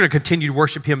We're going to continue to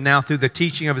worship him now through the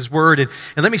teaching of his word. And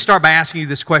let me start by asking you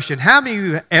this question. How many of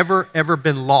you have ever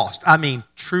been lost? I mean,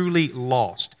 truly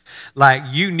lost. Like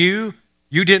you knew,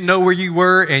 you didn't know where you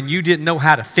were, and you didn't know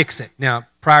how to fix it. Now,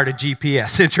 prior to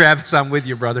GPS. And Travis, I'm with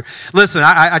you, brother. Listen,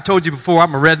 I told you before,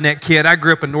 I'm a redneck kid. I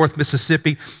grew up in North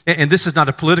Mississippi, and this is not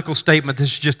a political statement.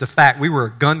 This is just a fact. We were a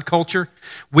gun culture.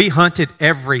 We hunted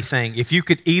everything. If you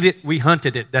could eat it, we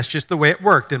hunted it. That's just the way it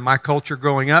worked in my culture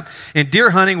growing up. And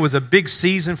deer hunting was a big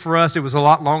season for us. It was a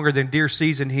lot longer than deer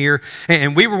season here.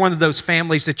 And we were one of those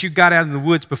families that you got out in the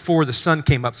woods before the sun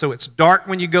came up. So it's dark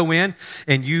when you go in,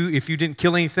 and if you didn't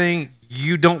kill anything,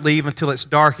 you don't leave until it's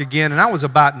dark again. And I was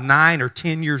about 9 or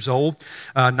 10 years old,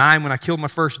 9 when I killed my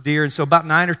first deer, and so about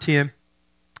 9 or 10.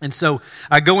 And so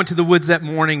I go into the woods that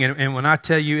morning, and when I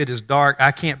tell you it is dark,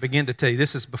 I can't begin to tell you.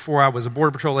 This is before I was a Border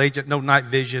Patrol agent, no night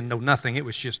vision, no nothing. It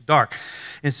was just dark.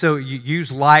 And so you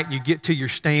use light, you get to your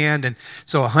stand, and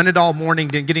so I hunted all morning,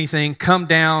 didn't get anything, come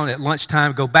down at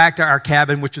lunchtime, go back to our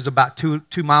cabin, which was about two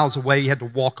miles away. You had to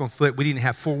walk on foot. We didn't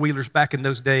have four-wheelers back in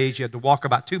those days. You had to walk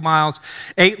about 2 miles,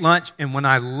 ate lunch, and when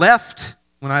I left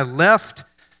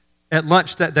at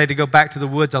lunch that day to go back to the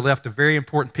woods, I left a very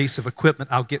important piece of equipment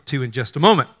I'll get to in just a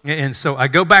moment. And so I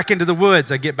go back into the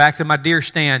woods. I get back to my deer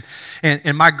stand.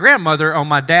 And my grandmother on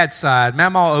my dad's side,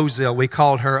 Mama Ozell, we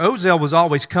called her. Ozell was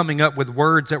always coming up with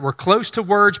words that were close to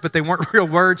words, but they weren't real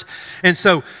words. And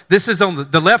so this is on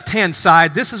the left-hand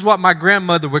side. This is what my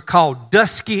grandmother would call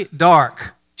dusky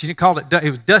dark. She didn't call it, it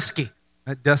was dusky.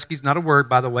 Dusky's not a word,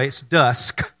 by the way. It's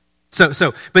dusk.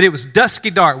 But it was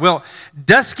dusky dark. Well,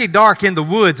 dusky dark in the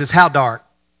woods is how dark?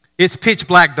 It's pitch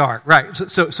black dark, right?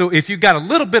 So if you got a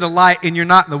little bit of light and you're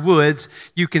not in the woods,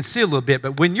 you can see a little bit.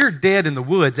 But when you're dead in the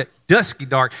woods at dusky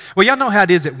dark, well, y'all know how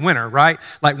it is at winter, right?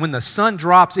 Like when the sun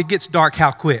drops, it gets dark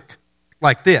how quick?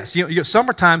 Like this.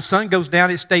 Summertime, sun goes down,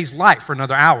 it stays light for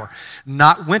another hour.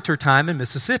 Not wintertime in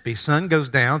Mississippi. Sun goes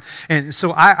down. And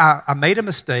so I made a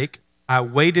mistake. I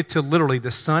waited till literally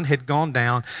the sun had gone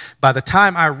down. By the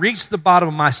time I reached the bottom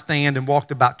of my stand and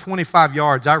walked about 25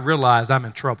 yards, I realized I'm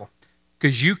in trouble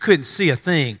because you couldn't see a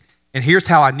thing. And here's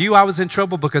how I knew I was in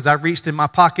trouble, because I reached in my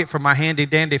pocket for my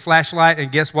handy-dandy flashlight,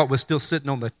 and guess what was still sitting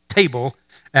on the table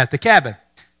at the cabin?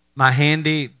 My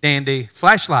handy-dandy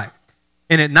flashlight.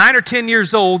 And at 9 or 10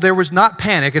 years old, there was not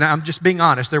panic, and I'm just being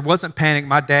honest. There wasn't panic.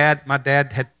 My dad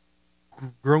had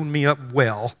grown me up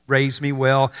well, raised me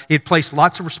well. He had placed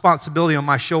lots of responsibility on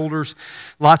my shoulders,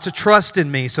 lots of trust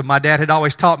in me. So my dad had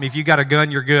always taught me, if you got a gun,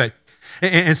 you're good.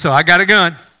 And so I got a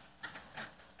gun.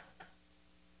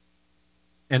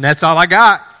 And that's all I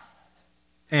got.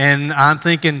 And I'm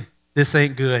thinking, this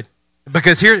ain't good.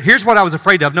 Because here's what I was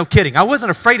afraid of. No kidding. I wasn't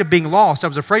afraid of being lost. I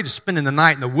was afraid of spending the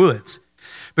night in the woods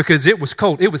because it was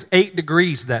cold. It was 8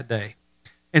 degrees that day.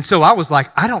 And so I was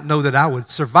like, I don't know that I would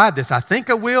survive this. I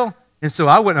think I will. And so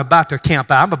I wasn't about to camp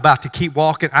out. I'm about to keep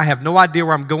walking. I have no idea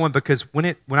where I'm going, because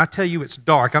when I tell you it's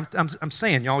dark, I'm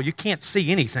saying, y'all, you can't see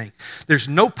anything. There's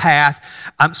no path.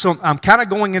 I'm kind of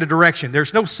going in a direction.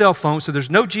 There's no cell phone, so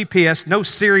there's no GPS, no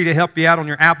Siri to help you out on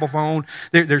your Apple phone.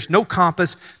 There's no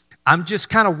compass. I'm just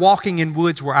kind of walking in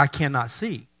woods where I cannot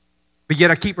see. But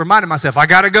yet I keep reminding myself, I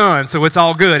got a gun, so it's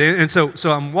all good. And so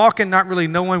I'm walking, not really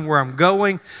knowing where I'm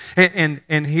going.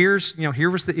 And here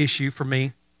was the issue for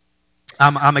me.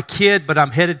 I'm a kid, but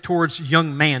I'm headed towards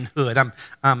young manhood. I'm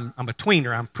a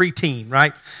tweener. I'm preteen,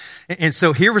 right? And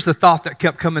so here was the thought that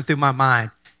kept coming through my mind.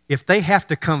 If they have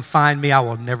to come find me, I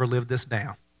will never live this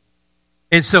down.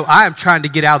 And so I am trying to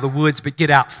get out of the woods, but get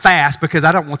out fast, because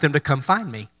I don't want them to come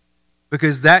find me.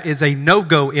 Because that is a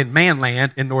no-go in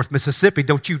manland in North Mississippi.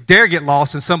 Don't you dare get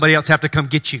lost and somebody else have to come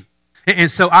get you.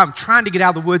 And so I'm trying to get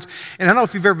out of the woods. And I don't know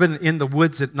if you've ever been in the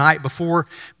woods at night before,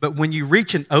 but when you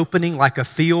reach an opening like a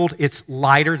field, it's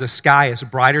lighter. The sky is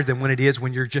brighter than when it is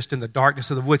when you're just in the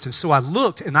darkness of the woods. And so I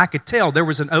looked, and I could tell there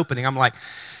was an opening. I'm like,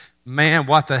 man,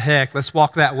 what the heck? Let's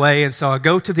walk that way. And so I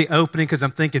go to the opening because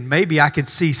I'm thinking maybe I can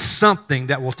see something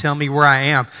that will tell me where I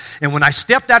am. And when I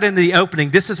stepped out into the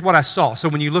opening, this is what I saw. So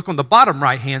when you look on the bottom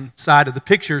right-hand side of the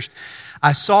pictures,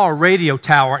 I saw a radio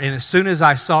tower, and as soon as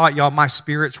I saw it, y'all, my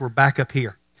spirits were back up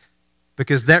here,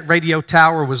 because that radio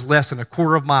tower was less than a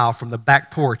quarter of a mile from the back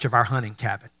porch of our hunting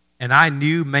cabin. And I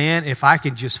knew, man, if I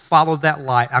can just follow that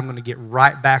light, I'm going to get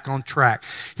right back on track.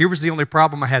 Here was the only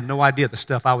problem. I had no idea the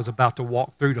stuff I was about to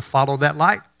walk through to follow that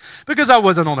light, because I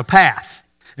wasn't on a path.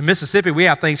 In Mississippi, we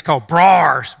have things called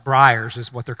briars. Briars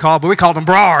is what they're called, but we called them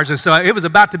briars. And so it was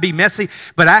about to be messy,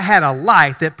 but I had a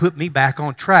light that put me back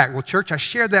on track. Well, church, I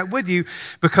share that with you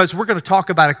because we're going to talk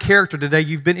about a character today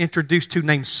you've been introduced to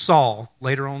named Saul.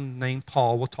 Later on, named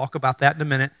Paul. We'll talk about that in a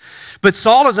minute. But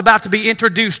Saul is about to be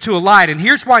introduced to a light, and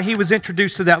here's why he was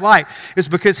introduced to that light. It's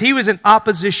because he was in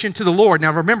opposition to the Lord.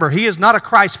 Now, remember, he is not a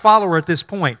Christ follower at this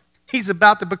point. He's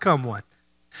about to become one.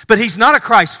 But he's not a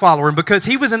Christ follower, and because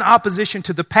he was in opposition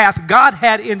to the path God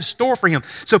had in store for him.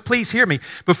 So please hear me.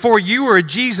 Before you were a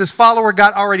Jesus follower,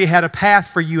 God already had a path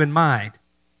for you in mind.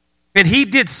 And he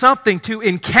did something to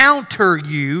encounter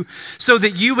you so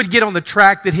that you would get on the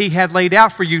track that he had laid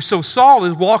out for you. So Saul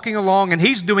is walking along, and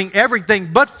he's doing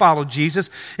everything but follow Jesus.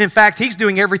 In fact, he's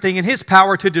doing everything in his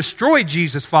power to destroy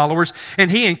Jesus' followers, and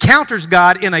he encounters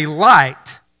God in a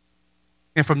light.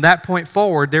 And from that point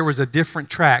forward, there was a different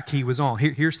track he was on.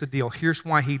 Here's the deal. Here's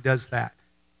why he does that.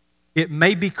 It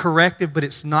may be corrective, but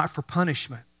it's not for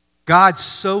punishment. God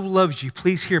so loves you.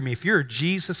 Please hear me. If you're a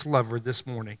Jesus lover this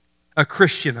morning, a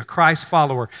Christian, a Christ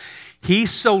follower, he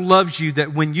so loves you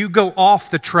that when you go off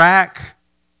the track,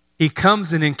 he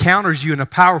comes and encounters you in a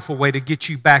powerful way to get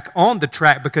you back on the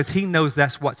track because he knows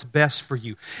that's what's best for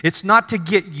you. It's not to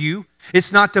get you.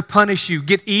 It's not to punish you,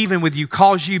 get even with you,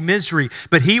 cause you misery.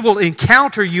 But he will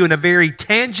encounter you in a very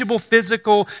tangible,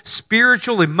 physical,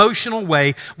 spiritual, emotional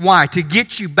way. Why? To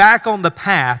get you back on the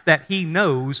path that he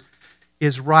knows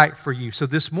is right for you. So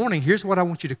this morning, here's what I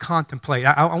want you to contemplate.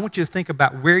 I want you to think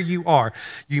about where you are.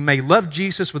 You may love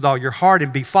Jesus with all your heart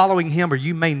and be following him, or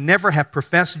you may never have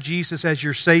professed Jesus as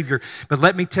your Savior. But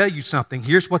let me tell you something.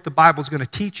 Here's what the Bible's going to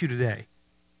teach you today.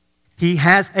 He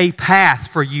has a path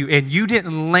for you, and you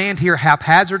didn't land here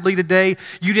haphazardly today.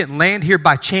 You didn't land here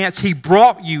by chance. He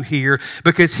brought you here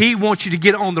because he wants you to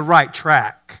get on the right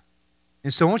track.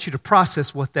 And so I want you to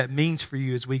process what that means for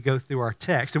you as we go through our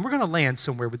text. And we're going to land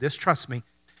somewhere with this, trust me.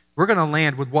 We're going to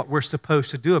land with what we're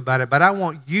supposed to do about it. But I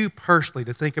want you personally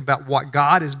to think about what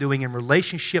God is doing in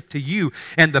relationship to you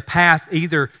and the path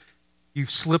either you've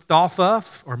slipped off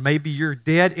of, or maybe you're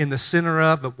dead in the center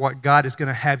of what God is going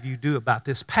to have you do about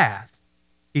this path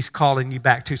he's calling you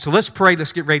back to. So let's pray.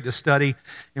 Let's get ready to study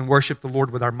and worship the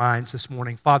Lord with our minds this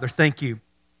morning. Father, thank you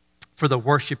for the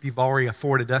worship you've already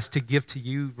afforded us to give to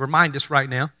you. Remind us right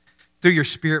now, through your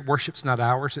Spirit, worship's not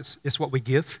ours. It's what we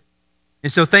give.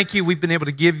 And so thank you. We've been able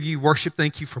to give you worship.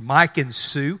 Thank you for Mike and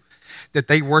Sue, that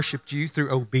they worshiped you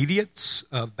through obedience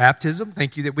of baptism.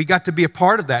 Thank you that we got to be a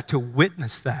part of that, to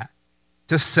witness that,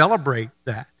 to celebrate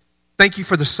that. Thank you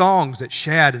for the songs that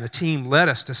Shad and the team led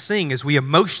us to sing as we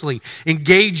emotionally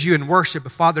engage you in worship.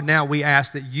 But Father, now we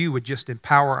ask that you would just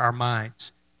empower our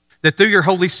minds, that through your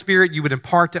Holy Spirit you would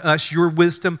impart to us your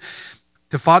wisdom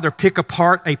to, Father, pick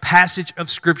apart a passage of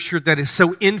Scripture that is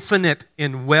so infinite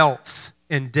in wealth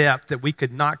and depth that we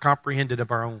could not comprehend it of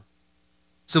our own.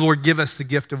 So, Lord, give us the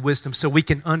gift of wisdom so we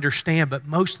can understand, but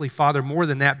mostly, Father, more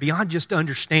than that, beyond just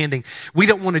understanding, we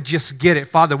don't want to just get it,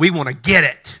 Father, we want to get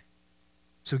it.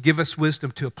 So give us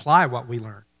wisdom to apply what we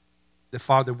learn. That,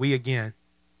 Father, we again,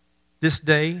 this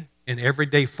day and every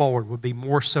day forward, will be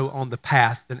more so on the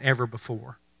path than ever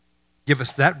before. Give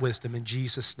us that wisdom in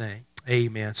Jesus' name.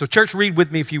 Amen. So church, read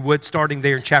with me if you would, starting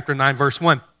there in chapter 9, verse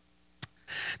 1.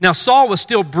 Now Saul was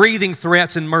still breathing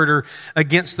threats and murder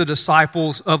against the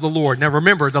disciples of the Lord. Now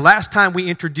remember, the last time we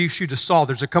introduced you to Saul,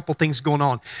 there's a couple things going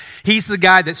on. He's the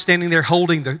guy that's standing there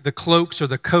holding the cloaks or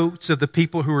the coats of the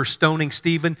people who are stoning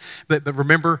Stephen. But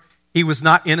remember, he was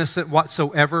not innocent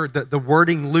whatsoever. The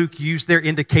wording Luke used there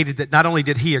indicated that not only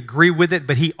did he agree with it,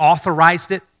 but he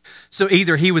authorized it. So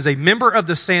either he was a member of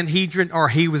the Sanhedrin or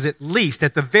he was at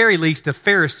the very least, a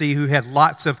Pharisee who had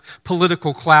lots of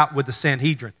political clout with the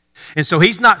Sanhedrin. And so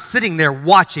he's not sitting there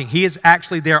watching. He is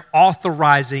actually there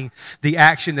authorizing the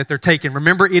action that they're taking.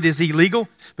 Remember, it is illegal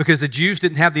because the Jews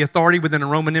didn't have the authority within the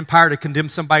Roman Empire to condemn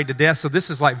somebody to death. So this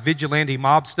is like vigilante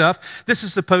mob stuff. This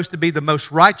is supposed to be the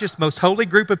most righteous, most holy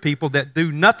group of people that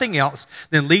do nothing else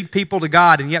than lead people to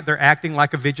God, and yet they're acting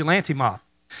like a vigilante mob.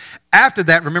 After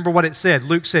that, remember what it said.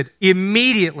 Luke said,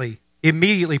 immediately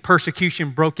persecution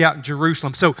broke out in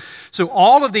Jerusalem. So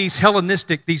all of these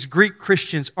Hellenistic, these Greek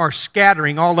Christians are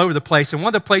scattering all over the place. And one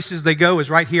of the places they go is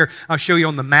right here. I'll show you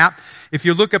on the map. If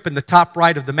you look up in the top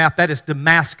right of the map, that is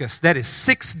Damascus. That is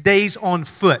 6 days on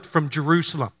foot from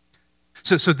Jerusalem.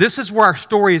 So this is where our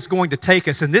story is going to take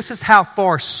us, and this is how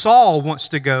far Saul wants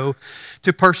to go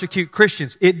to persecute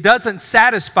Christians. It doesn't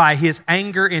satisfy his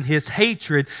anger and his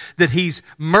hatred that he's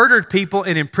murdered people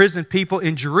and imprisoned people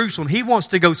in Jerusalem. He wants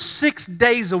to go 6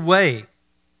 days away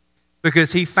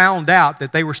because he found out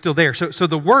that they were still there. So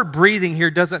the word breathing here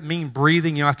doesn't mean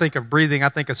breathing. I think of breathing, I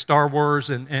think of Star Wars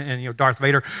and Darth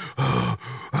Vader.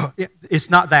 It's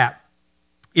not that.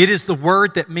 It is the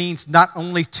word that means not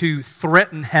only to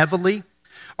threaten heavily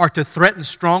or to threaten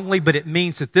strongly, but it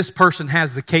means that this person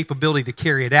has the capability to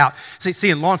carry it out. See,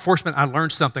 in law enforcement, I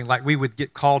learned something like we would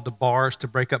get called to bars to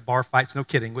break up bar fights. No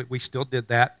kidding, we still did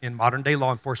that in modern day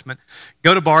law enforcement.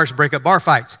 Go to bars, break up bar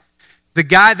fights. The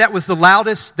guy that was the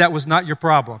loudest, that was not your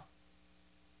problem.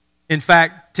 In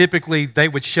fact, typically they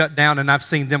would shut down, and I've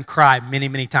seen them cry many,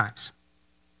 many times.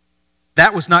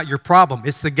 That was not your problem.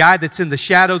 It's the guy that's in the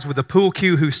shadows with a pool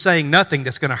cue who's saying nothing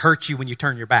that's going to hurt you when you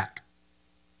turn your back.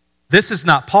 This is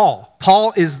not Paul.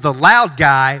 Paul is the loud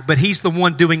guy, but he's the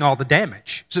one doing all the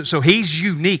damage. So he's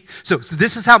unique. So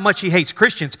this is how much he hates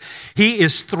Christians. He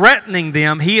is threatening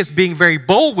them. He is being very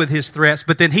bold with his threats,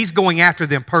 but then he's going after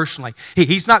them personally.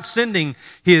 He's not sending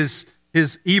his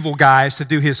evil guys to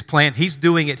do his plan. He's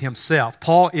doing it himself.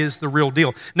 Paul is the real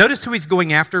deal. Notice who he's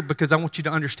going after, because I want you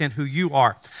to understand who you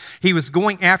are. He was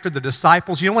going after the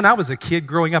disciples. You know, when I was a kid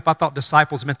growing up, I thought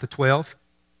disciples meant the 12.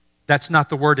 That's not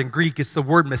the word in Greek. It's the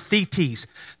word mathetes.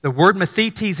 The word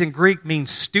mathetes in Greek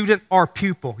means student or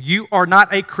pupil. You are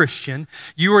not a Christian.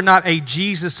 You are not a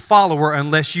Jesus follower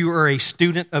unless you are a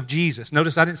student of Jesus.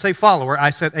 Notice I didn't say follower. I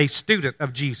said a student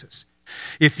of Jesus.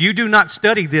 If you do not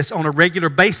study this on a regular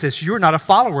basis, you're not a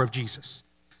follower of Jesus.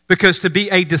 Because to be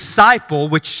a disciple,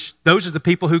 which those are the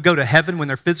people who go to heaven when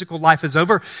their physical life is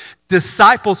over,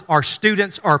 disciples are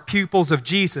students or pupils of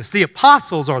Jesus. The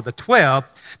apostles are the 12.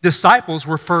 Disciples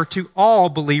refer to all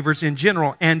believers in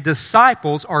general, and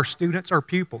disciples are students or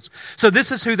pupils. So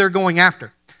this is who they're going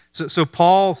after. So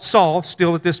Saul,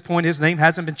 still at this point, his name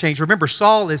hasn't been changed. Remember,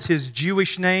 Saul is his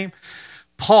Jewish name.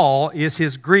 Paul is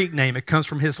his Greek name. It comes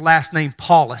from his last name,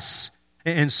 Paulus.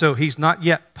 And so he's not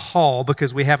yet Paul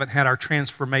because we haven't had our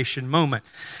transformation moment.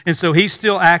 And so he's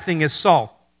still acting as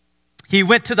Saul. He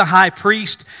went to the high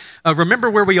priest.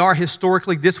 Remember where we are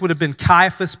historically. This would have been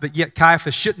Caiaphas, but yet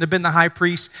Caiaphas shouldn't have been the high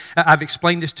priest. I've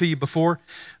explained this to you before.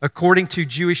 According to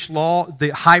Jewish law,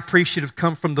 the high priest should have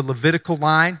come from the Levitical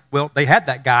line. Well, they had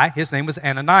that guy. His name was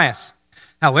Ananias.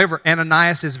 However,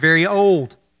 Ananias is very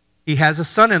old. He has a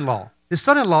son-in-law. His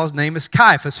son-in-law's name is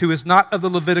Caiaphas, who is not of the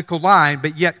Levitical line,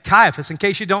 but yet Caiaphas, in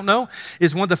case you don't know,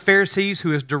 is one of the Pharisees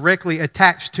who is directly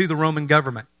attached to the Roman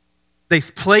government.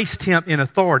 They've placed him in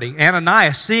authority.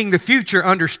 Ananias, seeing the future,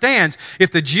 understands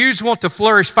if the Jews want to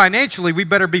flourish financially, we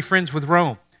better be friends with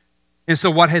Rome. And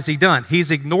so what has he done?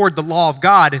 He's ignored the law of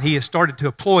God, and he has started to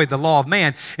employ the law of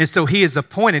man. And so he has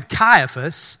appointed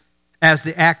Caiaphas as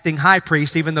the acting high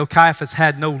priest, even though Caiaphas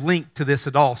had no link to this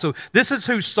at all. So this is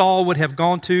who Saul would have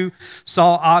gone to.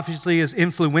 Saul obviously is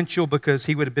influential because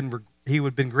he would have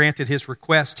been granted his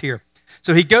request here.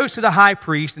 So he goes to the high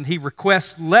priest and he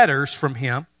requests letters from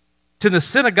him to the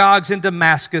synagogues in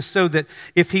Damascus so that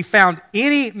if he found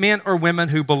any men or women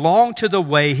who belonged to the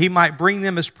way, he might bring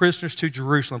them as prisoners to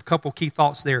Jerusalem. A couple key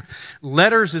thoughts there.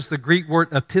 Letters is the Greek word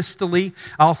epistole. I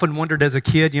often wondered as a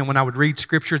kid, when I would read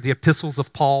scripture, the epistles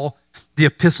of Paul, the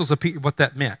epistles of Peter, what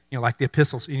that meant. Like the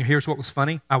epistles. Here's what was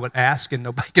funny. I would ask and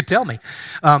nobody could tell me.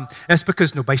 That's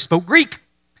because nobody spoke Greek.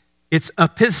 It's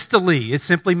epistole. It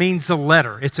simply means a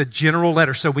letter. It's a general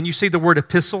letter. So when you see the word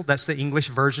epistle, that's the English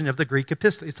version of the Greek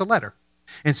epistle. It's a letter.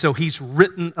 And so he's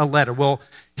written a letter. Well,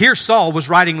 here Saul was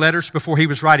writing letters before he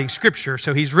was writing scripture.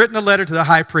 So he's written a letter to the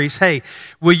high priest. Hey,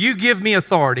 will you give me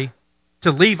authority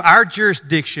to leave our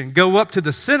jurisdiction, go up to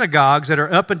the synagogues that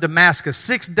are up in Damascus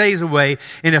 6 days away,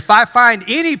 and if I find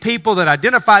any people that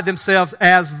identify themselves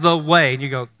as the way, and you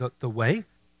go, the way?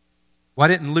 Why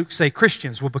didn't Luke say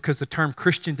Christians? Well, because the term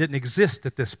Christian didn't exist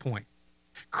at this point.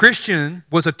 Christian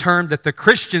was a term that the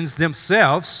Christians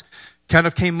themselves kind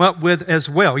of came up with as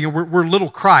well. We're little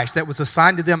Christ. That was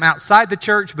assigned to them outside the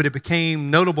church, but it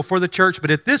became notable for the church.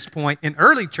 But at this point, in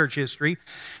early church history,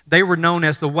 they were known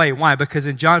as the way. Why? Because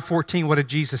in John 14, what did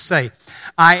Jesus say?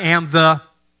 I am the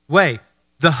way,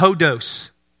 the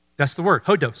hodos. That's the word,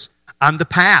 hodos. I'm the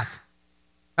path.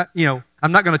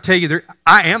 I'm not going to tell you,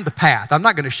 I am the path. I'm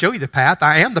not going to show you the path.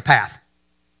 I am the path.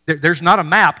 There's not a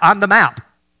map. I'm the map.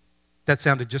 That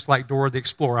sounded just like Dora the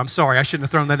Explorer. I'm sorry. I shouldn't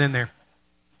have thrown that in there.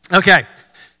 Okay.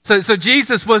 So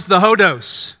Jesus was the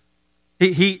hodos.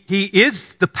 He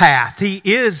is the path. He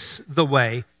is the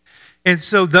way. And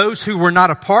so those who were not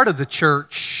a part of the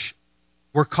church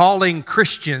were calling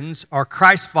Christians or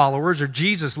Christ followers or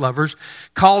Jesus lovers,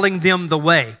 calling them the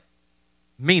way.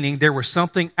 meaning there was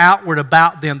something outward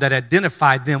about them that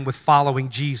identified them with following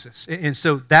Jesus. And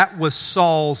so that was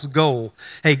Saul's goal.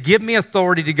 Hey, give me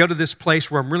authority to go to this place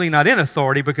where I'm really not in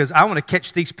authority because I want to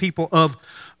catch these people of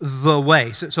the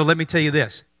way. So let me tell you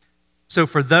this. So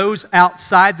for those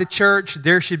outside the church,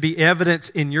 there should be evidence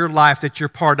in your life that you're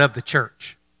part of the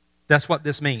church. That's what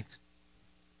this means.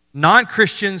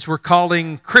 Non-Christians were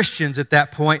calling Christians at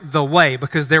that point the way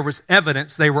because there was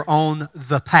evidence they were on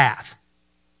the path.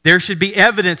 There should be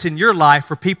evidence in your life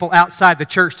for people outside the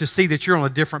church to see that you're on a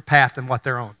different path than what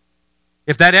they're on.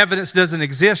 If that evidence doesn't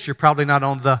exist, you're probably not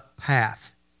on the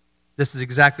path. This is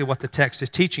exactly what the text is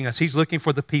teaching us. He's looking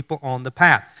for the people on the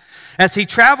path. As he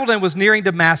traveled and was nearing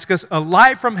Damascus, a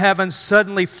light from heaven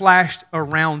suddenly flashed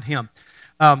around him.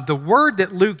 The word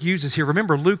that Luke uses here,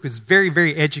 remember Luke is very,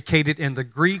 very educated in the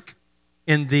Greek.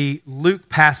 In the Luke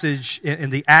passage, in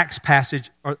the Acts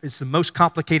passage, it's the most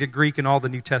complicated Greek in all the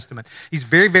New Testament. He's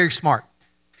very, very smart.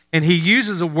 And he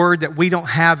uses a word that we don't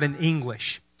have in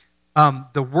English.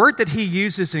 The word that he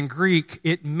uses in Greek,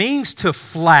 it means to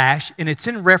flash, and it's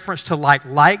in reference to like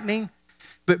lightning.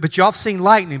 But y'all have seen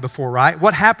lightning before, right?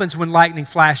 What happens when lightning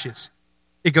flashes?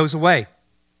 It goes away.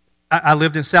 I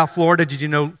lived in South Florida. Did you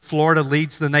know Florida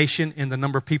leads the nation in the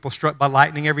number of people struck by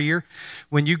lightning every year?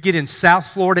 When you get in South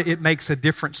Florida, it makes a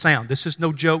different sound. This is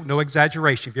no joke, no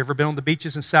exaggeration. If you've ever been on the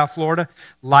beaches in South Florida,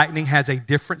 lightning has a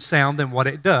different sound than what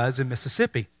it does in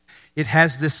Mississippi. It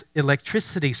has this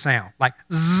electricity sound, like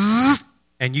zzz,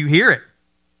 and you hear it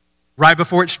right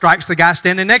before it strikes the guy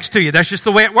standing next to you. That's just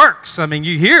the way it works. I mean,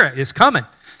 you hear it. It's coming.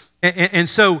 And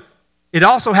so it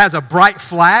also has a bright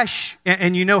flash,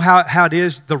 and you know how it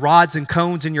is, the rods and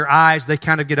cones in your eyes, they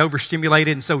kind of get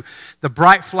overstimulated, and so the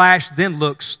bright flash then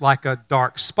looks like a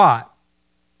dark spot.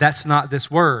 That's not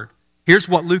this word. Here's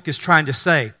what Luke is trying to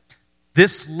say.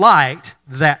 This light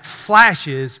that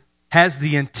flashes has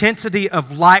the intensity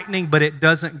of lightning, but it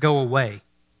doesn't go away.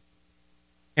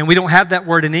 And we don't have that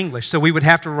word in English, so we would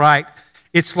have to write,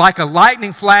 it's like a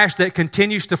lightning flash that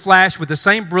continues to flash with the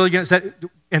same brilliance that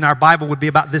in our Bible would be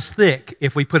about this thick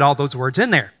if we put all those words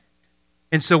in there.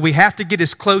 And so we have to get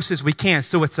as close as we can.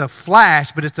 So it's a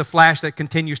flash, but it's a flash that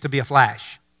continues to be a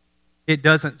flash. It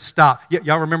doesn't stop.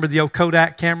 Y'all remember the old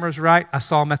Kodak cameras, right? I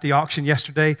saw them at the auction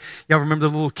yesterday. Y'all remember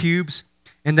the little cubes?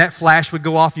 And that flash would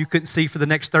go off you couldn't see for the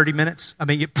next 30 minutes. I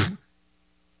mean,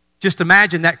 just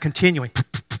imagine that continuing.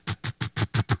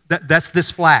 That's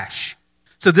this flash.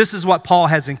 So this is what Paul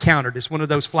has encountered. It's one of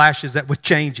those flashes that would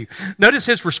change you. Notice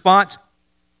his response,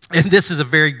 and this is a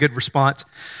very good response.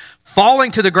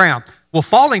 Falling to the ground. Well,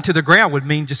 falling to the ground would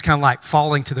mean just kind of like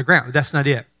falling to the ground. That's not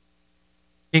it.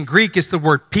 In Greek, it's the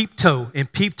word pipto,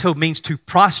 and pipto means to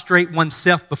prostrate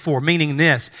oneself before, meaning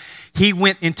this. He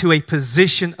went into a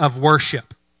position of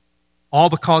worship, all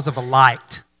because of a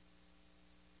light,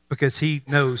 because he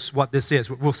knows what this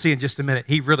is. We'll see in just a minute.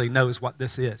 He really knows what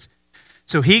this is.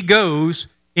 So he goes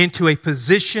into a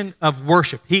position of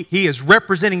worship. He is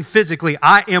representing physically,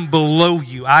 I am below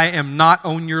you. I am not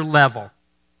on your level.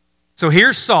 So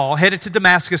here's Saul headed to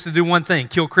Damascus to do one thing,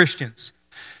 kill Christians.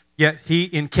 Yet he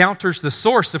encounters the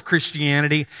source of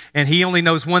Christianity, and he only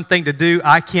knows one thing to do.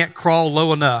 I can't crawl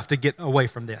low enough to get away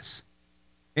from this.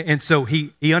 And so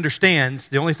he understands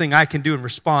the only thing I can do in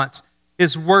response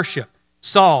is worship.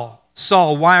 Saul,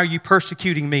 why are you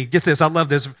persecuting me? Get this, I love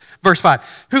this. Verse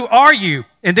 5, who are you?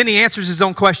 And then he answers his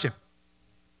own question.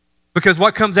 Because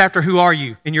what comes after who are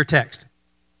you in your text?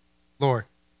 Lord.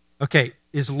 Okay,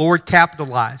 is Lord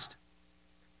capitalized?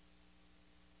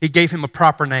 He gave him a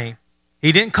proper name.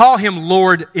 He didn't call him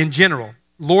Lord in general.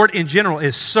 Lord in general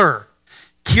is Sir.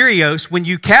 Kyrios, when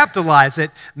you capitalize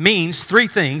it, means three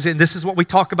things, and this is what we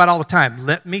talk about all the time.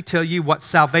 Let me tell you what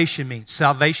salvation means.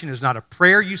 Salvation is not a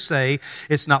prayer you say.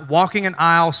 It's not walking an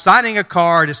aisle, signing a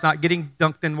card. It's not getting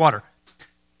dunked in water.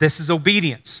 This is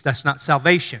obedience. That's not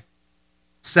salvation.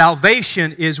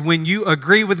 Salvation is when you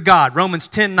agree with God. Romans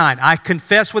 10:9, I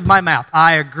confess with my mouth.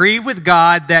 I agree with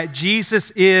God that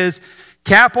Jesus is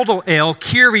capital L,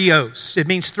 Kyrios. It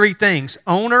means three things.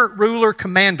 Owner, ruler,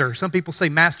 commander. Some people say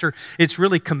master. It's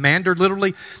really commander,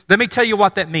 literally. Let me tell you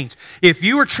what that means. If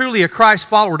you are truly a Christ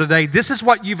follower today, this is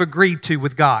what you've agreed to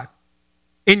with God.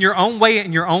 In your own way,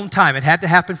 in your own time. It had to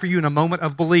happen for you in a moment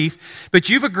of belief. But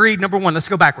you've agreed, number one, let's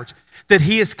go backwards, that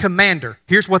he is commander.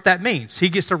 Here's what that means. He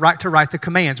gets the right to write the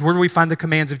commands. Where do we find the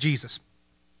commands of Jesus?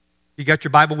 You got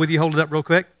your Bible with you? Hold it up real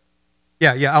quick.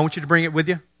 Yeah, I want you to bring it with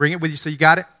you. Bring it with you so you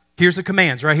got it. Here's the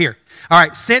commands right here. All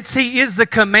right, since he is the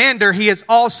commander, he is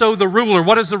also the ruler.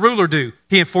 What does the ruler do?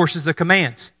 He enforces the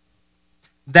commands.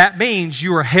 That means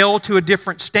you are held to a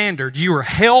different standard. You are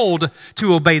held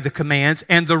to obey the commands,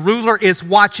 and the ruler is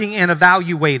watching and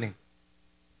evaluating.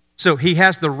 So he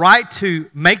has the right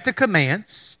to make the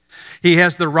commands. He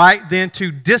has the right then to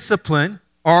discipline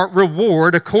or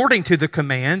reward according to the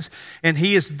commands. And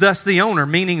he is thus the owner,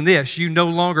 meaning this: you no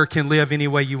longer can live any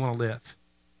way you want to live.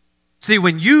 See,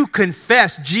 when you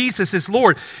confess Jesus is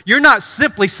Lord, you're not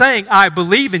simply saying, I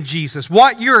believe in Jesus.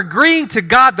 What you're agreeing to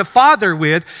God the Father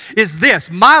with is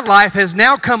this: my life has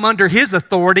now come under His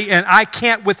authority and I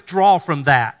can't withdraw from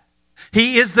that.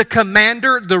 He is the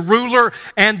commander, the ruler,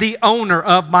 and the owner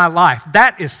of my life.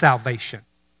 That is salvation.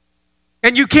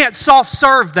 And you can't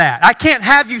soft-serve that. I can't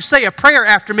have you say a prayer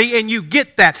after me and you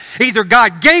get that. Either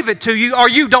God gave it to you or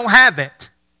you don't have it.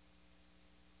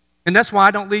 And that's why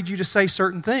I don't lead you to say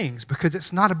certain things, because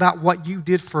it's not about what you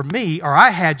did for me or I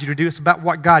had you to do. It's about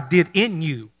what God did in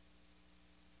you.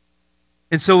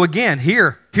 And so again,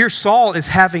 here Saul is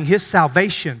having his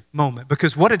salvation moment,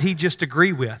 because what did he just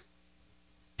agree with?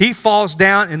 He falls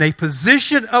down in a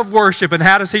position of worship, and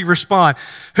how does he respond?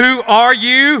 Who are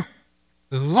you?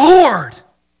 Lord.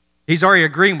 He's already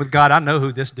agreeing with God. I know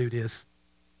who this dude is.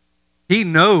 He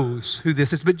knows who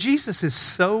this is. But Jesus is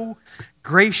so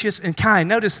gracious and kind.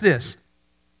 Notice this: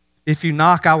 if you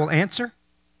knock, I will answer.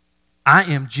 I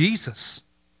am Jesus,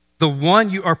 the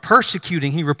one you are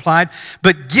persecuting, he replied.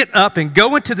 But get up and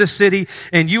go into the city,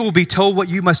 and you will be told what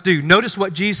you must do. Notice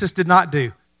what Jesus did not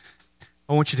do.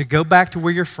 I want you to go back to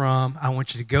where you're from. I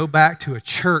want you to go back to a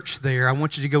church there. I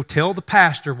want you to go tell the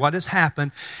pastor what has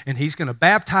happened, and he's going to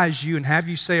baptize you and have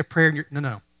you say a prayer.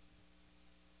 No.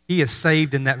 He is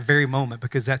saved in that very moment,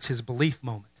 because that's his belief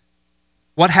moment.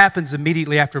 What happens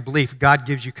immediately after belief? God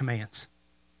gives you commands,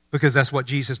 because that's what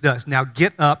Jesus does. Now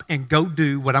get up and go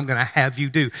do what I'm going to have you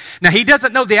do. Now he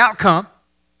doesn't know the outcome.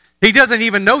 He doesn't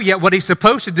even know yet what he's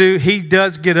supposed to do. He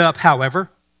does get up, however,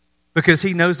 because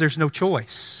he knows there's no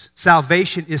choice.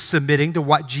 Salvation is submitting to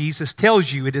what Jesus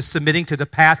tells you. It is submitting to the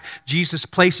path Jesus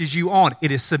places you on.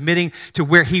 It is submitting to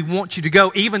where he wants you to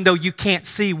go, even though you can't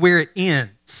see where it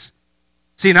ends.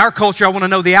 See, in our culture, I want to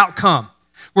know the outcome.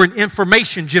 We're an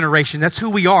information generation. That's who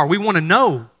we are. We want to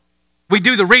know. We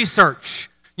do the research.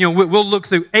 You know, we'll look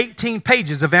through 18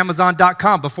 pages of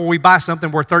Amazon.com before we buy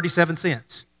something worth 37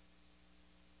 cents.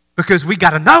 Because we got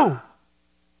to know.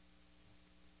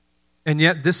 And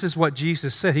yet, this is what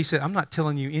Jesus said. He said, I'm not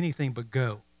telling you anything but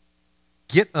go.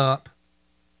 Get up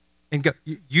and go.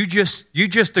 You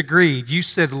just agreed. You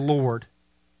said, Lord.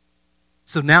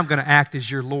 So now I'm going to act as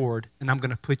your Lord, and I'm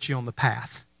going to put you on the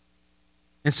path.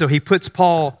 And so he puts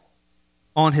Paul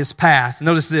on his path.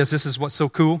 Notice this. This is what's so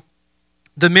cool.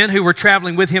 The men who were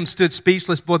traveling with him stood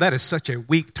speechless. Boy, that is such a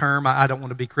weak term. I don't want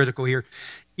to be critical here.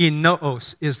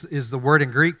 Enoos is the word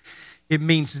in Greek. It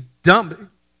means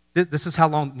dumb. This is how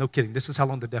long, no kidding, this is how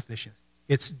long the definition is.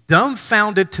 It's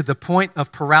dumbfounded to the point of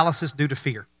paralysis due to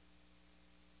fear.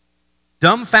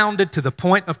 Dumbfounded to the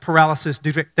point of paralysis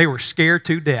due to fear. They were scared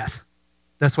to death.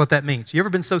 That's what that means. You ever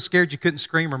been so scared you couldn't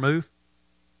scream or move?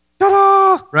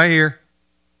 Ta-da! Right here.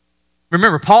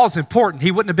 Remember, Paul's important.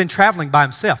 He wouldn't have been traveling by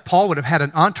himself. Paul would have had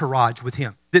an entourage with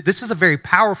him. This is a very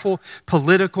powerful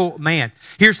political man.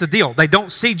 Here's the deal. They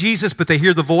don't see Jesus, but they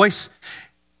hear the voice,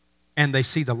 and they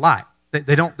see the light.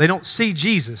 They don't see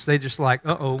Jesus. They just like,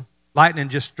 uh-oh, lightning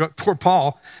just struck poor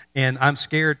Paul, and I'm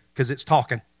scared because it's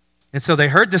talking. And so they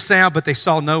heard the sound, but they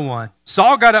saw no one.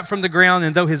 Saul got up from the ground,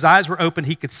 and though his eyes were open,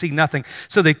 he could see nothing.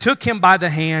 So they took him by the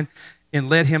hand and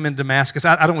led him in Damascus.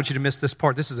 I don't want you to miss this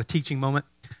part. This is a teaching moment.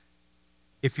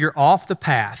 If you're off the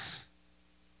path,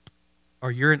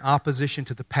 or you're in opposition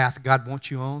to the path God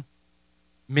wants you on,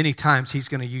 many times he's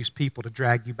going to use people to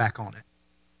drag you back on it.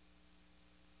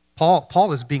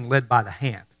 Paul is being led by the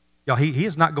hand. Y'all, he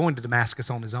is not going to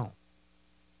Damascus on his own.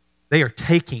 They are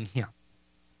taking him.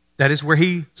 That is where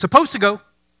he's supposed to go.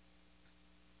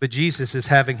 But Jesus is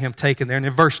having him taken there. And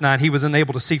in verse 9, he was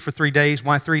unable to see for 3 days.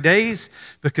 Why 3 days?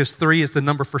 Because 3 is the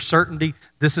number for certainty.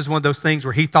 This is one of those things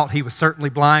where he thought he was certainly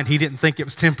blind. He didn't think it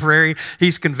was temporary.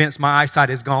 He's convinced my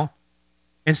eyesight is gone.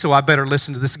 And so I better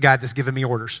listen to this guy that's giving me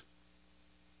orders.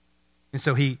 And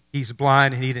so he's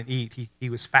blind and he didn't eat. He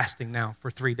was fasting now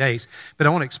for 3 days. But I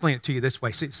want to explain it to you this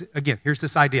way. See, again, here's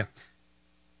this idea.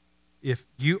 If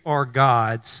you are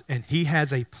God's and he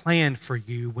has a plan for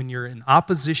you, when you're in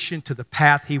opposition to the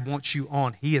path he wants you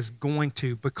on, he is going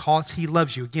to, because he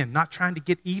loves you. Again, not trying to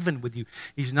get even with you.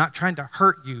 He's not trying to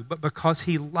hurt you, but because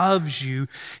he loves you,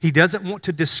 he doesn't want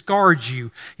to discard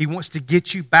you. He wants to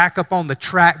get you back up on the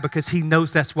track because he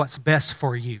knows that's what's best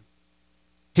for you.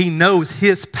 He knows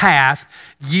his path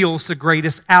yields the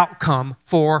greatest outcome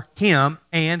for him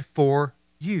and for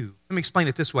you. Let me explain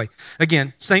it this way.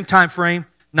 Again, same time frame,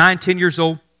 9, 10 years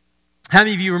old. How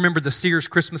many of you remember the Sears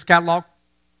Christmas catalog?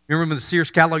 Remember when the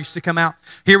Sears catalog used to come out?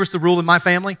 Here was the rule in my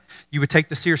family. You would take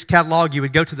the Sears catalog, you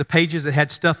would go to the pages that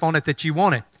had stuff on it that you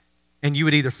wanted, and you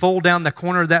would either fold down the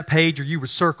corner of that page or you would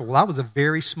circle. Well, I was a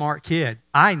very smart kid.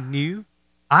 I knew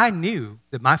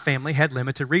that my family had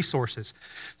limited resources.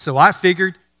 So I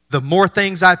figured the more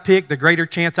things I picked, the greater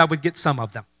chance I would get some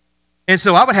of them. And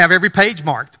so I would have every page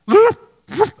marked.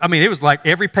 I mean, it was like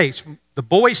every page. The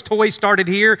boys' toy started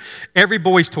here. Every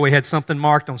boy's toy had something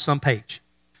marked on some page.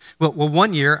 Well,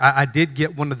 one year, I did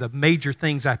get one of the major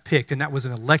things I picked, and that was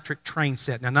an electric train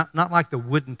set. Now, not like the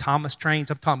wooden Thomas trains.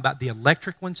 I'm talking about the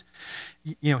electric ones.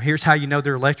 You know, here's how you know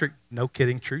they're electric. No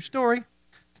kidding, true story.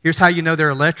 Here's how you know they're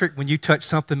electric: when you touch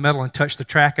something metal and touch the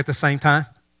track at the same time.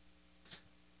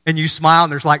 And you smile,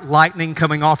 and there's like lightning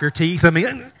coming off your teeth. I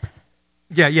mean,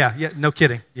 yeah, no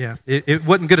kidding. Yeah, it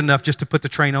wasn't good enough just to put the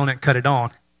train on it and cut it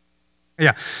on.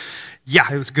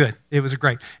 Yeah, it was good. It was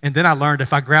great. And then I learned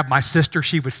if I grabbed my sister,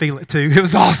 she would feel it too. It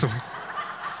was awesome.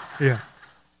 Yeah,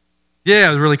 it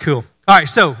was really cool. All right,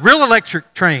 so real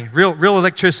electric train, real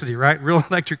electricity, right? Real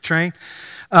electric train.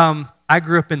 I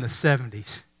grew up in the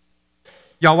 70s.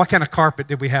 Y'all, what kind of carpet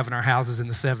did we have in our houses in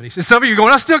the 70s? And some of you are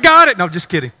going, I still got it. No, just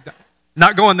kidding.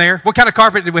 Not going there. What kind of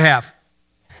carpet did we have?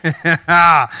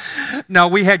 No,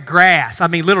 we had grass. I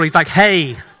mean, literally, it's like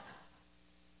hay.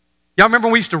 Y'all remember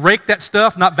when we used to rake that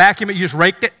stuff, not vacuum it, you just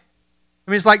raked it?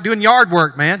 I mean, it's like doing yard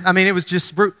work, man. I mean, it was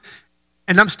just brutal.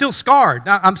 And I'm still scarred.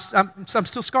 I'm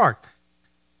still scarred.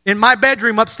 In my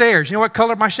bedroom upstairs, you know what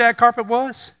color my shag carpet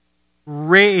was?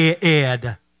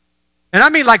 Red. And I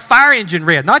mean like fire engine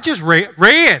red, not just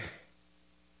red.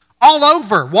 All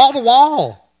over, wall to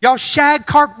wall. Y'all,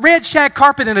 red shag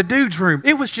carpet in a dude's room.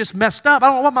 It was just messed up. I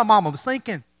don't know what my mama was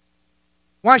thinking.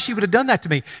 Why she would have done that to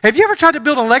me. Have you ever tried to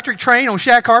build an electric train on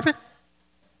shag carpet?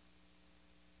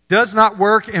 Does not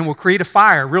work and will create a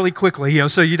fire really quickly. You know,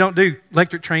 so you don't do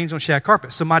electric trains on shag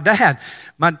carpet. So my dad,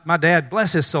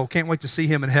 bless his soul, can't wait to see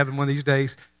him in heaven one of these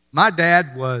days. My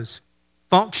dad was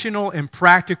functional and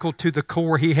practical to the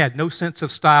core. He had no sense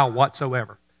of style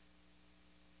whatsoever.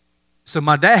 So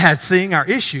my dad, seeing our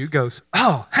issue, goes,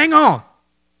 oh, hang on.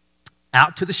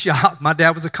 Out to the shop. My dad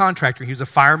was a contractor. He was a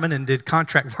fireman and did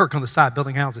contract work on the side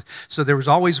building houses. So there was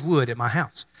always wood at my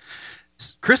house.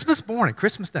 Christmas morning,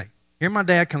 Christmas Day, here my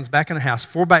dad comes back in the house,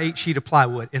 4x8 sheet of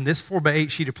plywood. And this 4x8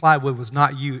 sheet of plywood was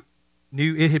not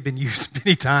new. It had been used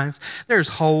many times. There's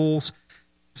holes,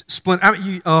 splint.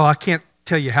 I can't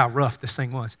tell you how rough this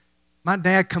thing was. My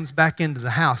dad comes back into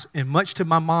the house, and much to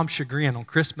my mom's chagrin on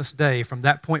Christmas Day, from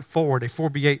that point forward, a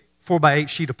 4x8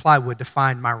 sheet of plywood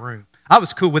defined my room. I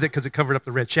was cool with it because it covered up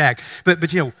the red shag.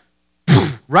 But you know,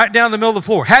 right down the middle of the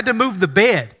floor. Had to move the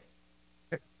bed.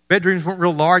 Bedrooms weren't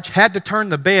real large. Had to turn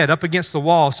the bed up against the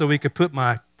wall so we could put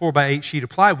my 4x8 sheet of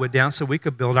plywood down so we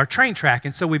could build our train track.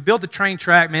 And so we built the train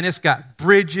track. Man, it's got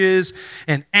bridges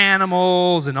and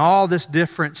animals and all this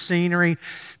different scenery.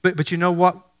 But you know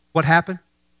what happened?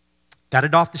 Got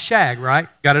it off the shag, right?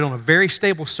 Got it on a very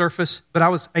stable surface, but I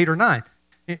was 8 or 9.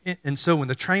 And so when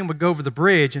the train would go over the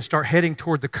bridge and start heading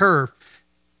toward the curve,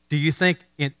 do you think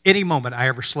in any moment I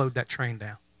ever slowed that train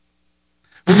down?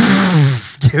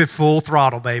 Give it full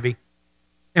throttle, baby.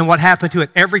 And what happened to it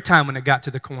every time when it got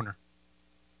to the corner?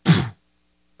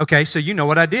 Okay, so you know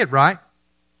what I did, right?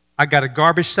 I got a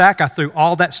garbage sack. I threw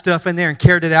all that stuff in there and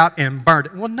carried it out and burned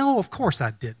it. Well, no, of course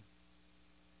I didn't.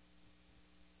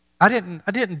 I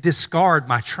didn't discard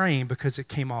my train because it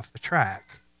came off the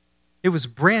track. It was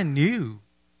brand new.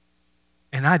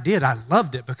 And I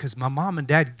loved it because my mom and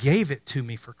dad gave it to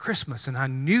me for Christmas. And I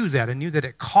knew that. I knew that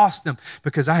it cost them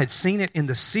because I had seen it in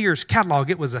the Sears catalog.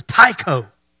 It was a Tyco.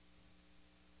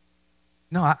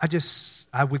 No,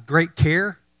 I with great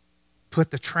care, put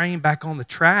the train back on the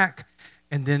track.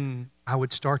 And then I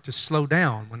would start to slow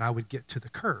down when I would get to the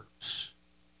curves.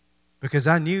 Because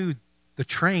I knew the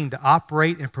train to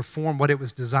operate and perform what it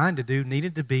was designed to do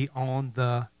needed to be on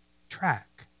the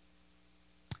track.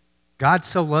 God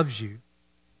so loves you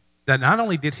that not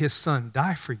only did his son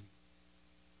die for you,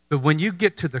 but when you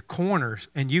get to the corners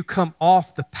and you come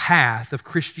off the path of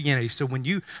Christianity, so when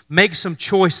you make some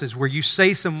choices where you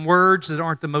say some words that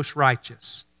aren't the most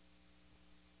righteous,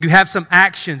 you have some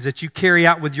actions that you carry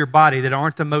out with your body that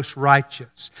aren't the most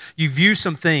righteous, you view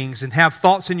some things and have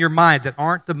thoughts in your mind that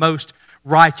aren't the most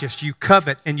righteous, you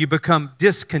covet and you become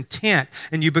discontent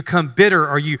and you become bitter,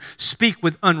 or you speak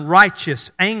with unrighteous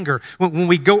anger. When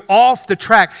we go off the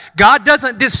track, God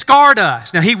doesn't discard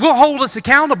us. Now, he will hold us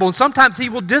accountable and sometimes he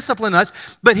will discipline us,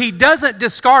 but he doesn't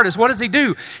discard us. What does he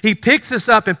do? He picks us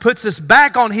up and puts us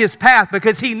back on his path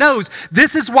because he knows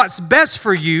this is what's best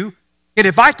for you. And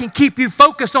if I can keep you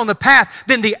focused on the path,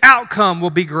 then the outcome will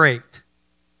be great.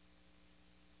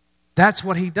 That's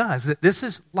what he does. This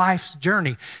is life's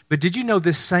journey. But did you know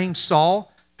this same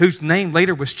Saul, whose name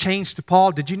later was changed to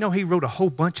Paul, did you know he wrote a whole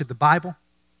bunch of the Bible?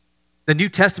 The New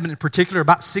Testament in particular,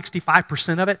 about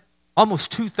 65% of it,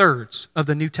 almost 2/3 of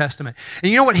the New Testament.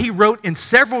 And you know what he wrote in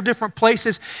several different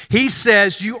places? He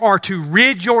says you are to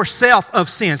rid yourself of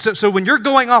sin. So when you're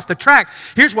going off the track,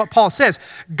 here's what Paul says.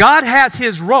 God has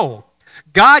his role.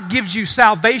 God gives you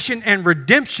salvation and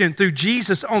redemption through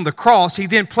Jesus on the cross. He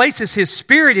then places his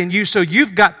Spirit in you so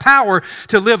you've got power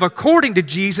to live according to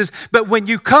Jesus. But when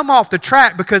you come off the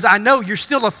track, because I know you're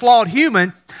still a flawed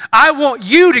human, I want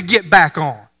you to get back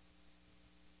on.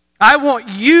 I want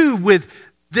you with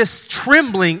this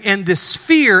trembling and this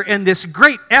fear and this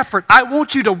great effort. I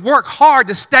want you to work hard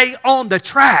to stay on the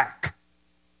track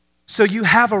so you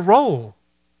have a role.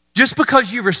 Just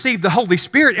because you received the Holy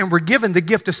Spirit and were given the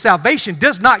gift of salvation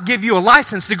does not give you a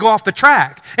license to go off the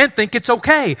track and think it's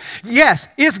okay. Yes,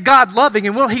 is God loving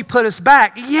and will he put us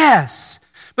back? Yes.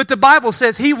 But the Bible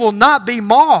says he will not be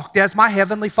mocked as my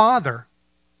heavenly Father.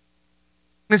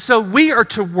 And so we are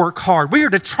to work hard. We are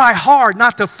to try hard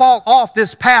not to fall off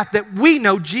this path that we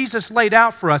know Jesus laid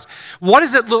out for us. What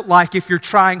does it look like if you're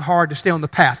trying hard to stay on the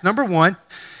path? Number one,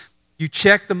 you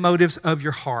check the motives of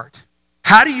your heart.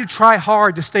 How do you try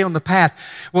hard to stay on the path?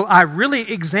 Well, I really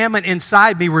examine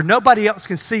inside me where nobody else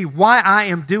can see why I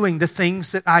am doing the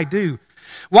things that I do.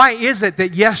 Why is it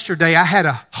that yesterday I had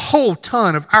a whole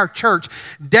ton of our church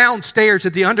downstairs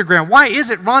at the underground? Why is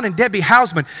it Ron and Debbie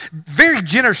Hausman very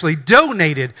generously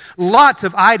donated lots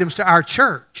of items to our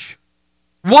church?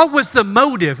 What was the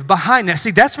motive behind that?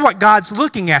 See, that's what God's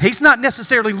looking at. He's not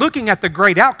necessarily looking at the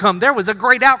great outcome. There was a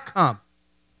great outcome.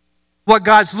 What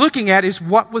God's looking at is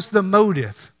what was the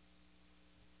motive.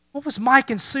 What was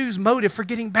Mike and Sue's motive for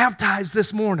getting baptized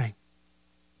this morning?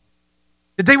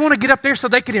 Did they want to get up there so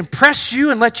they could impress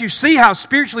you and let you see how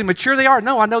spiritually mature they are?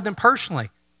 No, I know them personally.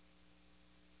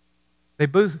 They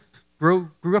both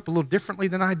grew up a little differently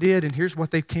than I did, and here's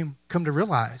what they've come to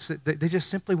realize. That they just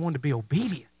simply wanted to be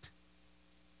obedient.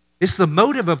 It's the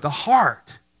motive of the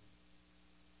heart.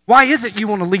 Why is it you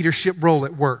want a leadership role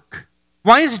at work?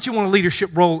 Why is it you want a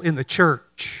leadership role in the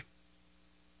church?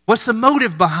 What's the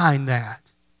motive behind that?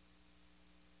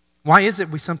 Why is it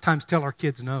we sometimes tell our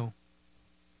kids no?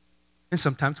 And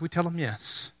sometimes we tell them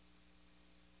yes.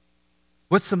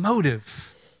 What's the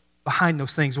motive behind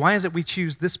those things? Why is it we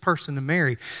choose this person to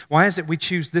marry? Why is it we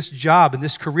choose this job and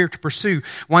this career to pursue?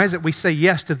 Why is it we say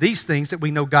yes to these things that we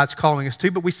know God's calling us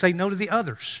to, but we say no to the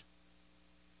others?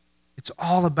 It's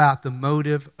all about the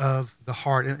motive of the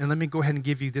heart. And let me go ahead and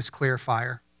give you this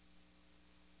clarifier.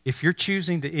 If you're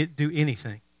choosing to do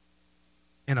anything,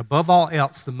 and above all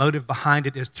else, the motive behind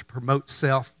it is to promote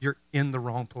self, you're in the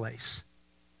wrong place.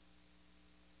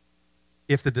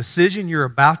 If the decision you're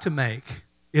about to make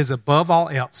is above all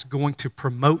else going to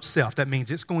promote self, that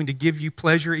means it's going to give you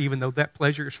pleasure even though that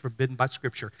pleasure is forbidden by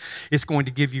Scripture. It's going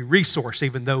to give you resource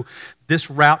even though this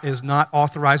route is not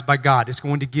authorized by God. It's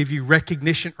going to give you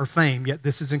recognition or fame, yet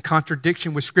this is in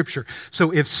contradiction with Scripture.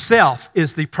 So if self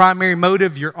is the primary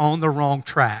motive, you're on the wrong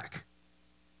track.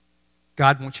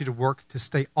 God wants you to work to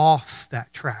stay off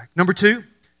that track. Number two,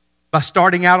 by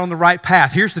starting out on the right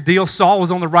path. Here's the deal. Saul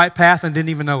was on the right path and didn't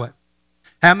even know it.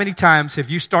 How many times have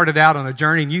you started out on a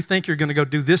journey and you think you're going to go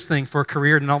do this thing for a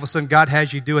career and all of a sudden God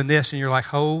has you doing this and you're like,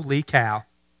 holy cow.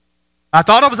 I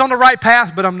thought I was on the right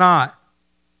path, but I'm not.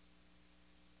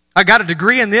 I got a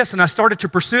degree in this and I started to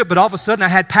pursue it, but all of a sudden I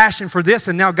had passion for this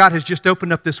and now God has just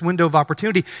opened up this window of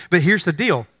opportunity. But here's the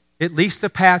deal. At least the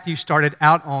path you started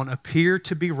out on appeared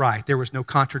to be right. There was no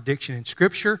contradiction in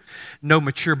Scripture. No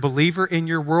mature believer in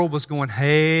your world was going,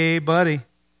 hey, buddy.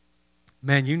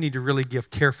 Man, you need to really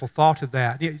give careful thought to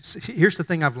that. Here's the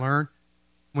thing I've learned.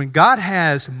 When God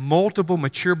has multiple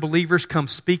mature believers come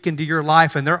speak into your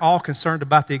life and they're all concerned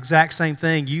about the exact same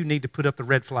thing, you need to put up the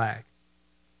red flag.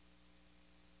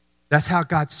 That's how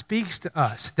God speaks to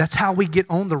us. That's how we get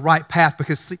on the right path.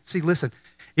 Because, see, listen,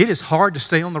 it is hard to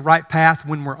stay on the right path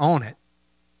when we're on it.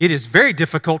 It is very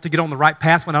difficult to get on the right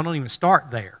path when I don't even start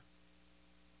there.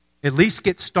 At least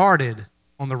get started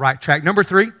on the right track. Number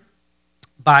three,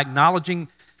 by acknowledging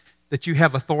that you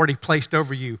have authority placed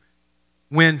over you.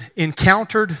 When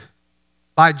encountered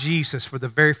by Jesus for the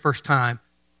very first time,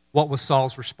 what was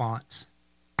Saul's response?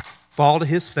 Fall to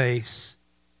his face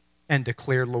and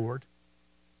declare, Lord.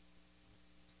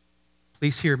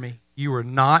 Please hear me. You are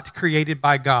not created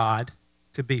by God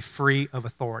to be free of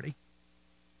authority.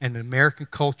 And the American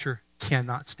culture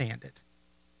cannot stand it.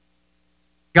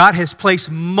 God has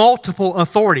placed multiple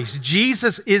authorities.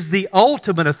 Jesus is the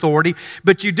ultimate authority,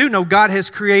 but you do know God has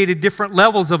created different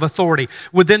levels of authority.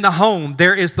 Within the home,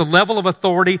 there is the level of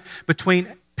authority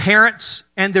between Parents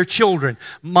and their children.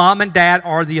 Mom and dad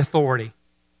are the authority.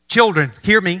 Children,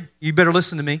 hear me. You better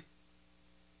listen to me.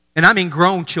 And I mean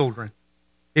grown children.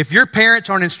 If your parents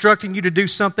aren't instructing you to do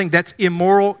something that's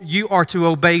immoral, you are to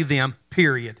obey them,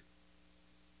 period.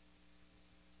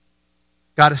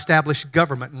 God established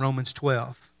government in Romans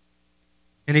 12.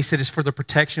 And he said it's for the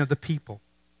protection of the people.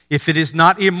 If it is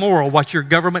not immoral what your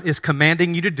government is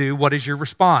commanding you to do, what is your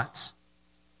response?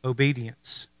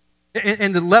 Obedience.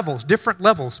 And the levels, different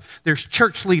levels. There's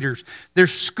church leaders.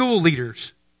 There's school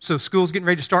leaders. So school's getting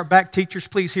ready to start back. Teachers,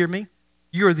 please hear me.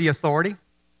 You're the authority.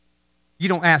 You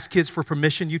don't ask kids for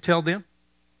permission, you tell them.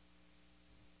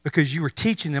 Because you are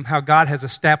teaching them how God has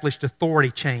established authority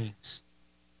chains.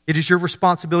 It is your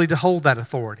responsibility to hold that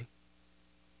authority.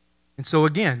 And so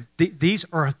again, these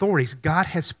are authorities. God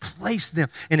has placed them.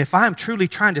 And if I'm truly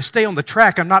trying to stay on the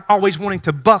track, I'm not always wanting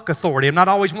to buck authority. I'm not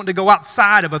always wanting to go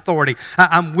outside of authority.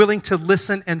 I'm willing to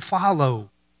listen and follow.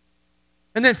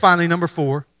 And then finally, number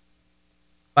 4,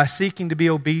 by seeking to be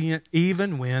obedient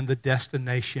even when the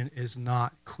destination is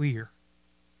not clear.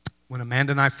 When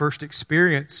Amanda and I first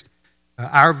experienced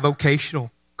our vocational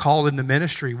call into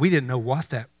ministry, we didn't know what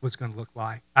that was going to look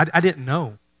like. I didn't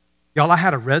know. Y'all, I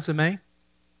had a resume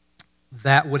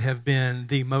that would have been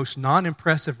the most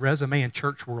non-impressive resume in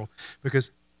church world because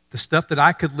the stuff that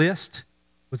I could list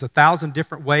was 1,000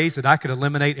 different ways that I could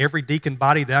eliminate every deacon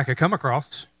body that I could come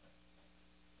across.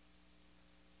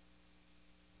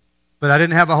 But I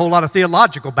didn't have a whole lot of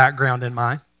theological background in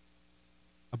mine.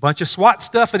 A bunch of SWAT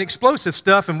stuff and explosive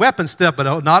stuff and weapon stuff,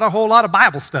 but not a whole lot of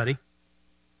Bible study.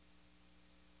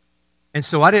 And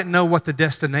so I didn't know what the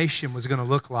destination was going to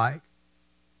look like.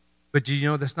 But do you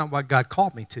know that's not what God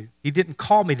called me to? He didn't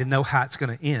call me to know how it's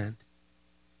going to end.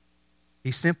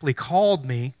 He simply called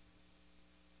me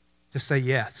to say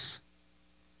yes,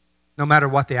 no matter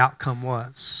what the outcome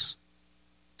was.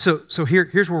 So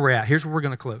here's where we're at. Here's where we're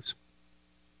going to close.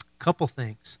 A couple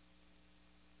things.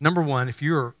 Number 1, if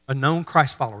you're a known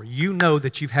Christ follower, you know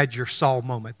that you've had your Saul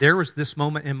moment. There was this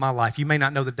moment in my life. You may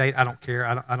not know the date. I don't care.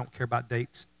 I don't care about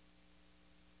dates.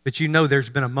 But you know there's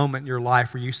been a moment in your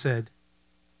life where you said,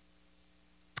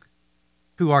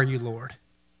 "Who are you, Lord?"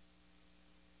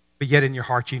 But yet in your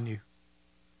heart you knew.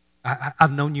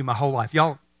 I've known you my whole life.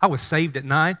 Y'all, I was saved at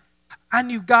 9. I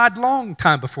knew God long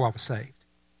time before I was saved.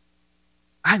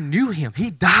 I knew him. He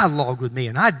dialogued with me,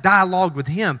 and I dialogued with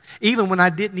him even when I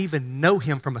didn't even know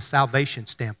him from a salvation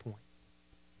standpoint.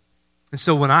 And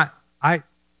so when I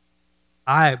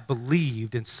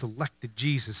believed and selected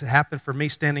Jesus, it happened for me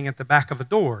standing at the back of a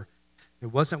door. It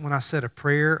wasn't when I said a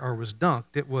prayer or was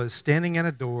dunked. It was standing at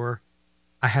a door.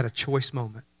 I had a choice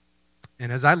moment.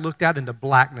 And as I looked out into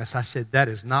blackness, I said, that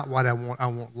is not what I want. I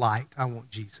want light. I want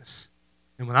Jesus.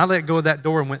 And when I let go of that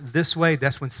door and went this way,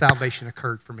 that's when salvation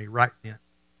occurred for me right then.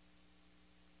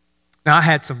 Now, I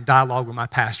had some dialogue with my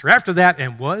pastor after that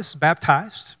and was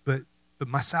baptized, but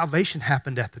my salvation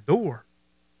happened at the door.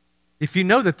 If you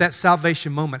know that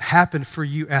salvation moment happened for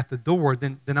you at the door,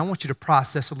 then I want you to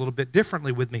process a little bit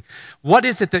differently with me. What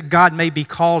is it that God may be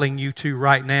calling you to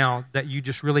right now that you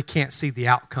just really can't see the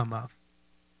outcome of?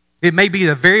 It may be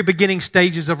the very beginning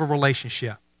stages of a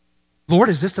relationship. Lord,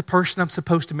 is this the person I'm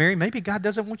supposed to marry? Maybe God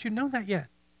doesn't want you to know that yet.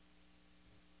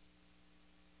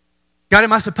 God,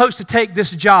 am I supposed to take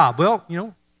this job? Well,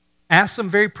 ask some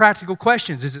very practical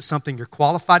questions. Is it something you're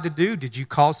qualified to do? Did you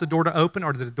cause the door to open,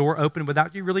 or did the door open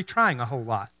without you really trying a whole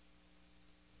lot?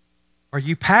 Are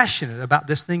you passionate about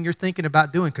this thing you're thinking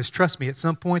about doing? Because trust me, at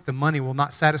some point the money will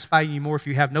not satisfy you anymore. If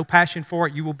you have no passion for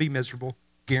it, you will be miserable,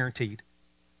 guaranteed.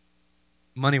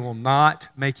 Money will not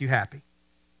make you happy.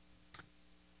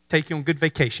 Take you on good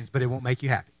vacations, but it won't make you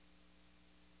happy.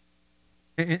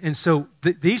 And so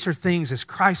these are things as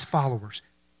Christ followers.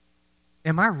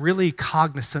 Am I really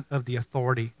cognizant of the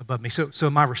authority above me? So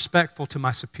am I respectful to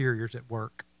my superiors at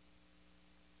work?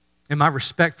 Am I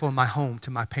respectful in my home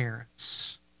to my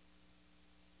parents?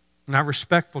 Am I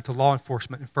respectful to law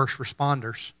enforcement and first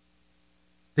responders?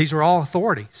 These are all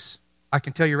authorities. I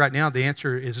can tell you right now the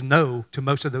answer is no to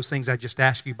most of those things I just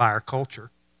asked you by our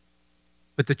culture.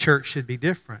 But the church should be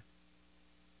different.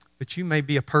 But you may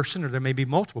be a person, or there may be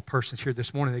multiple persons here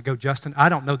this morning that go, Justin, I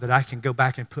don't know that I can go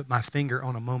back and put my finger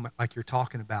on a moment like you're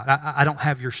talking about. I don't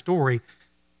have your story.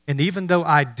 And even though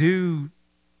I do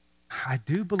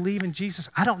believe in Jesus,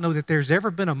 I don't know that there's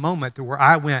ever been a moment where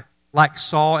I went like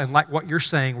Saul and like what you're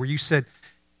saying, where you said,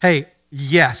 hey,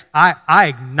 yes, I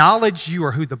acknowledge you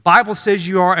are who the Bible says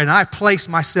you are, and I place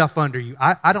myself under you.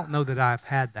 I don't know that I've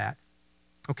had that.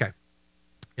 Okay,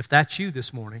 if that's you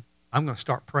this morning, I'm going to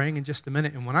start praying in just a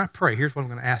minute. And when I pray, here's what I'm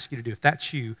going to ask you to do. If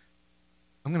that's you,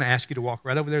 I'm going to ask you to walk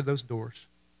right over there to those doors.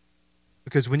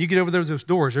 Because when you get over those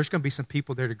doors, there's going to be some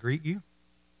people there to greet you.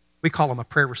 We call them a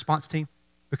prayer response team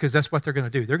because that's what they're going to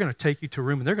do. They're going to take you to a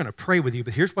room and they're going to pray with you.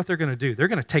 But here's what they're going to do. They're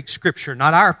going to take Scripture,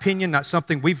 not our opinion, not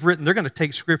something we've written. They're going to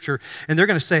take Scripture and they're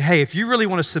going to say, hey, if you really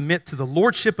want to submit to the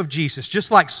Lordship of Jesus,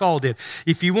 just like Saul did,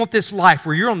 if you want this life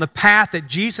where you're on the path that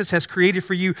Jesus has created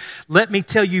for you, let me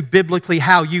tell you biblically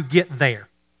how you get there.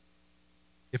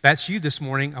 If that's you this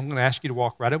morning, I'm going to ask you to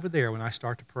walk right over there when I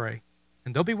start to pray.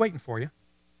 And they'll be waiting for you.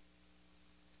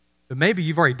 But maybe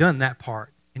you've already done that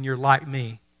part and you're like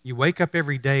me. You wake up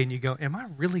every day and you go, am I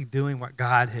really doing what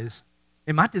God has?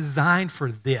 Am I designed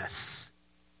for this?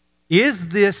 Is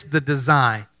this the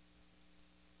design?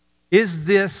 Is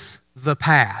this the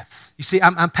path? You see,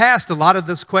 I'm past a lot of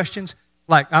those questions.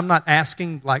 Like, I'm not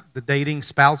asking like the dating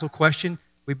spousal question.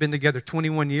 We've been together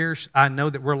 21 years. I know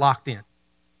that we're locked in.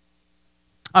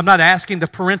 I'm not asking the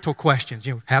parental questions.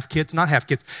 You know, have kids, not have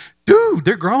kids. Dude,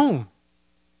 they're grown.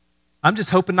 I'm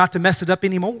just hoping not to mess it up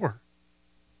anymore.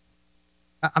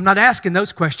 I'm not asking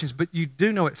those questions, but you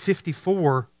do know at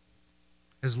 54,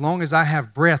 as long as I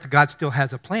have breath, God still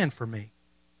has a plan for me.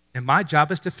 And my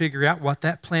job is to figure out what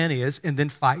that plan is and then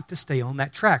fight to stay on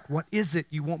that track. What is it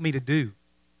you want me to do?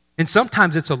 And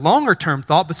sometimes it's a longer term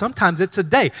thought, but sometimes it's a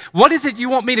day. What is it you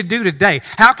want me to do today?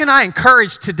 How can I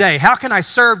encourage today? How can I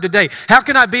serve today? How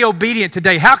can I be obedient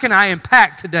today? How can I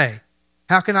impact today?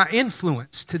 How can I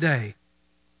influence today?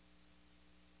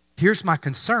 Here's my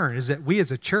concern is that we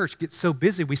as a church get so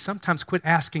busy, we sometimes quit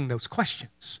asking those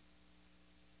questions.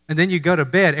 And then you go to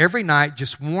bed every night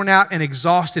just worn out and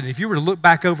exhausted. And if you were to look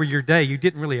back over your day, you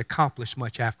didn't really accomplish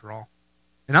much after all.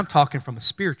 And I'm talking from a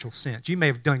spiritual sense. You may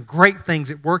have done great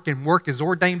things at work, and work is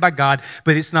ordained by God,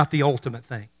 but it's not the ultimate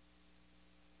thing.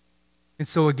 And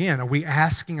so again, are we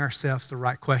asking ourselves the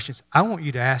right questions? I want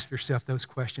you to ask yourself those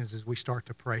questions as we start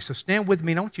to pray. So stand with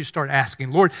me, and I want you to start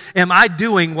asking, Lord, am I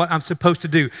doing what I'm supposed to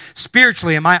do?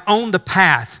 Spiritually, am I on the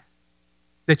path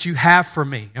that you have for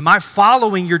me? Am I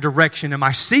following your direction? Am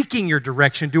I seeking your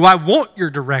direction? Do I want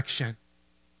your direction?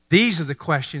 These are the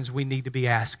questions we need to be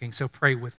asking, so pray with me.